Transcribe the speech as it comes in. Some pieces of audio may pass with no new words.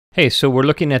Hey, so we're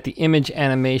looking at the image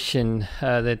animation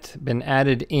that's been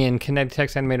added in Kinetic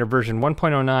Text Animator version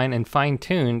 1.09 and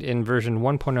fine-tuned in version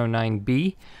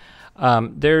 1.09b.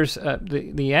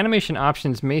 The animation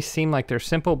options may seem like they're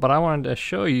simple, but I wanted to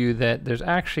show you that there's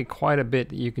actually quite a bit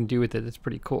that you can do with it that's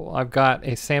pretty cool. I've got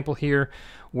a sample here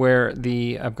where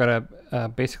I've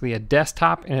got basically a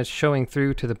desktop and it's showing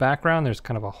through to the background. There's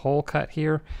kind of a hole cut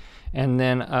here. And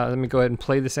then let me go ahead and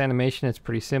play this animation. It's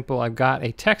pretty simple. I've got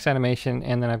a text animation,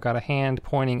 and then I've got a hand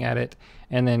pointing at it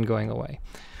and then going away.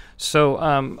 So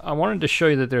I wanted to show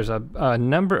you that there's a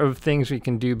number of things we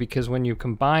can do, because when you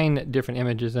combine different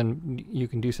images, then you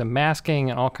can do some masking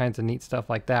and all kinds of neat stuff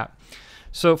like that.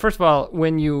 So first of all,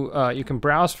 when you can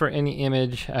browse for any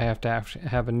image, I have to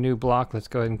have a new block. Let's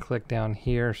go ahead and click down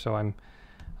here. So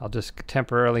I'll just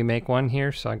temporarily make one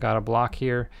here. So I got a block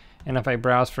here. And if I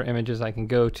browse for images, I can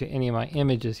go to any of my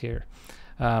images here.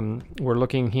 We're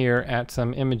looking here at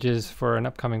some images for an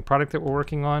upcoming product that we're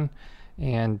working on.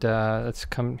 And let's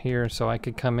come here. So I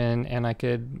could come in and I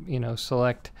could,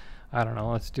 select, I don't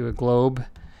know, let's do a globe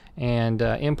and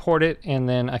import it. And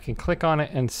then I can click on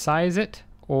it and size it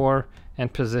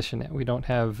and position it. We don't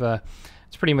have,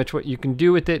 it's pretty much what you can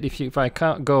do with it. If I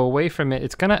go away from it,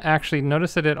 it's going to actually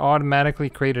notice that it automatically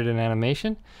created an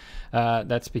animation.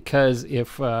 That's because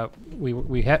if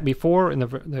we had before in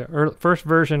the first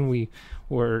version, you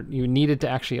needed to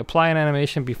actually apply an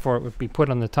animation before it would be put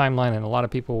on the timeline, and a lot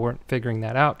of people weren't figuring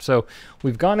that out. So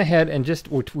we've gone ahead and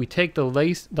we take the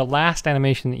last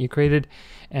animation that you created,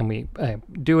 and we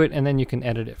do it, and then you can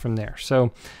edit it from there.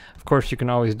 So of course you can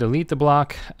always delete the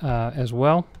block as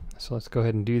well. So let's go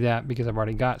ahead and do that, because I've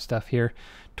already got stuff here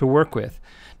to work with.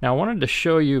 Now I wanted to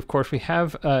show you, of course, we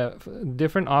have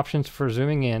different options for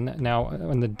zooming in. Now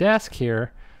on the desk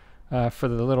here, for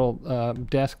the little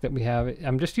desk that we have,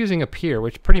 I'm just using appear,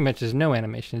 which pretty much is no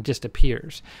animation, it just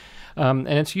appears. And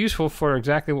it's useful for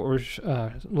exactly what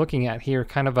we're looking at here,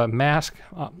 kind of a mask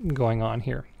going on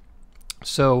here.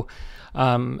 So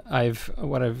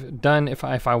what I've done, if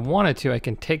I wanted to, I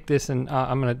can take this and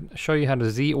I'm going to show you how to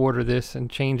Z order this and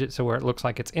change it so where it looks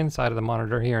like it's inside of the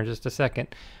monitor here in just a second.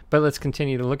 But let's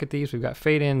continue to look at these. We've got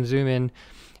fade in, zoom in,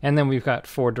 and then we've got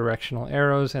 4 directional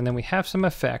arrows, and then we have some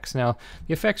effects. Now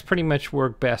the effects pretty much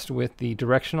work best with the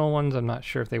directional ones. I'm not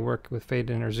sure if they work with fade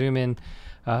in or zoom in.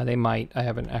 They might. I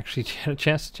haven't actually had a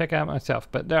chance to check out myself,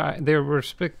 but they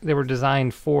were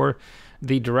designed for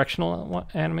the directional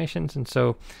animations, and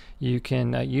so you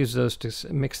can use those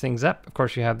to mix things up. Of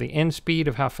course, you have the end speed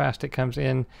of how fast it comes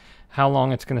in, how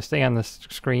long it's going to stay on the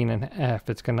screen, and if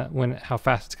it's going to how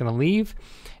fast it's going to leave.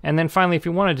 And then finally, if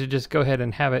you wanted to just go ahead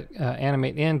and have it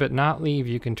animate in but not leave,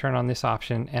 you can turn on this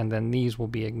option, and then these will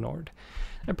be ignored.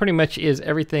 That pretty much is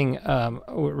everything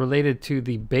related to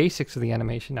the basics of the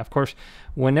animation. Now, of course,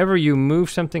 whenever you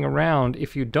move something around,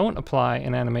 if you don't apply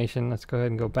an animation, let's go ahead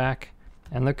and go back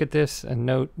and look at this and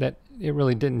note that it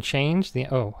really didn't change.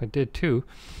 Oh, it did too.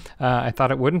 I thought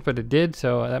it wouldn't, but it did.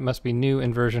 So that must be new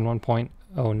in version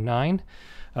 1.09.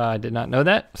 I did not know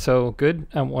that. So good.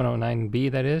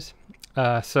 109b, that is.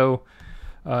 Now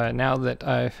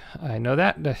that I know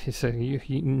that, so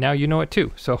now you know it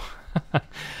too. So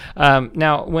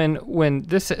now when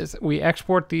this is, we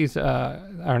export these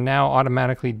are now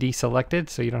automatically deselected,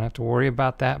 so you don't have to worry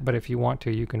about that. But if you want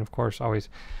to, you can of course always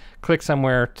click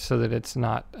somewhere so that it's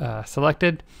not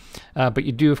selected, but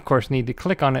you do of course need to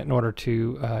click on it in order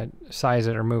to size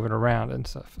it or move it around and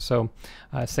stuff. So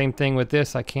same thing with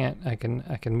this. I can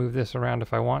move this around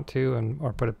if I want to,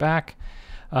 or put it back,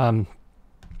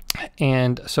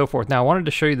 and so forth. Now I wanted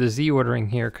to show you the Z ordering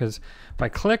here, because if I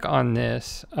click on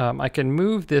this, I can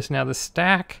move this. Now the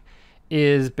stack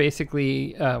is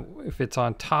basically, if it's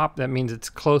on top, that means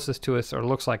it's closest to us or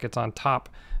looks like it's on top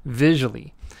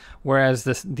visually. Whereas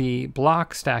the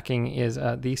block stacking is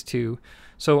these two.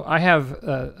 So I have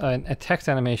a text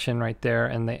animation right there,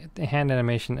 and the hand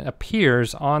animation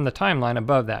appears on the timeline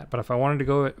above that. But if I wanted to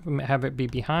go have it be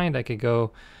behind, I could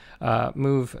go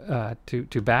move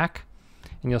to back,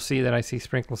 and you'll see that I see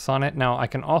sprinkles on it. Now I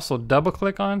can also double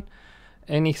click on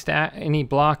any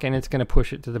block, and it's going to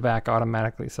push it to the back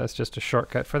automatically. So that's just a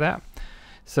shortcut for that.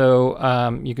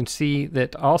 So you can see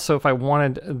that also if I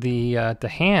wanted the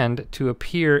hand to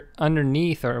appear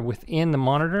underneath or within the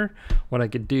monitor, what I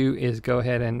could do is go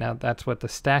ahead and, now that's what the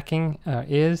stacking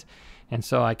is, and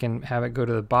so I can have it go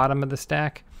to the bottom of the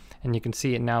stack, and you can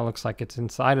see it now looks like it's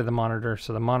inside of the monitor.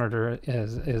 So the monitor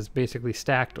is basically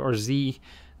stacked, or the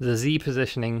Z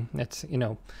positioning. It's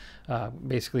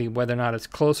basically whether or not it's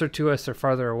closer to us or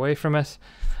farther away from us.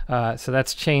 So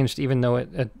that's changed, even though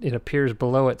it appears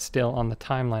below it still on the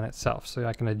timeline itself. So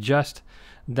I can adjust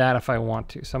that if I want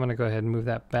to. So I'm going to go ahead and move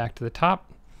that back to the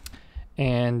top.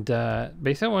 And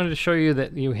basically I wanted to show you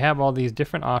that you have all these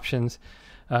different options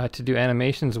to do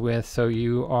animations with, so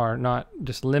you are not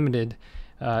just limited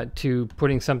to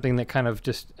putting something that kind of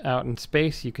just out in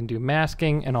space. You can do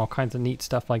masking and all kinds of neat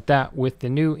stuff like that with the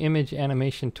new image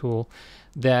animation tool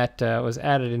that was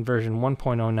added in version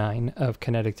 1.09 of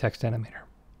Kinetic Text Animator.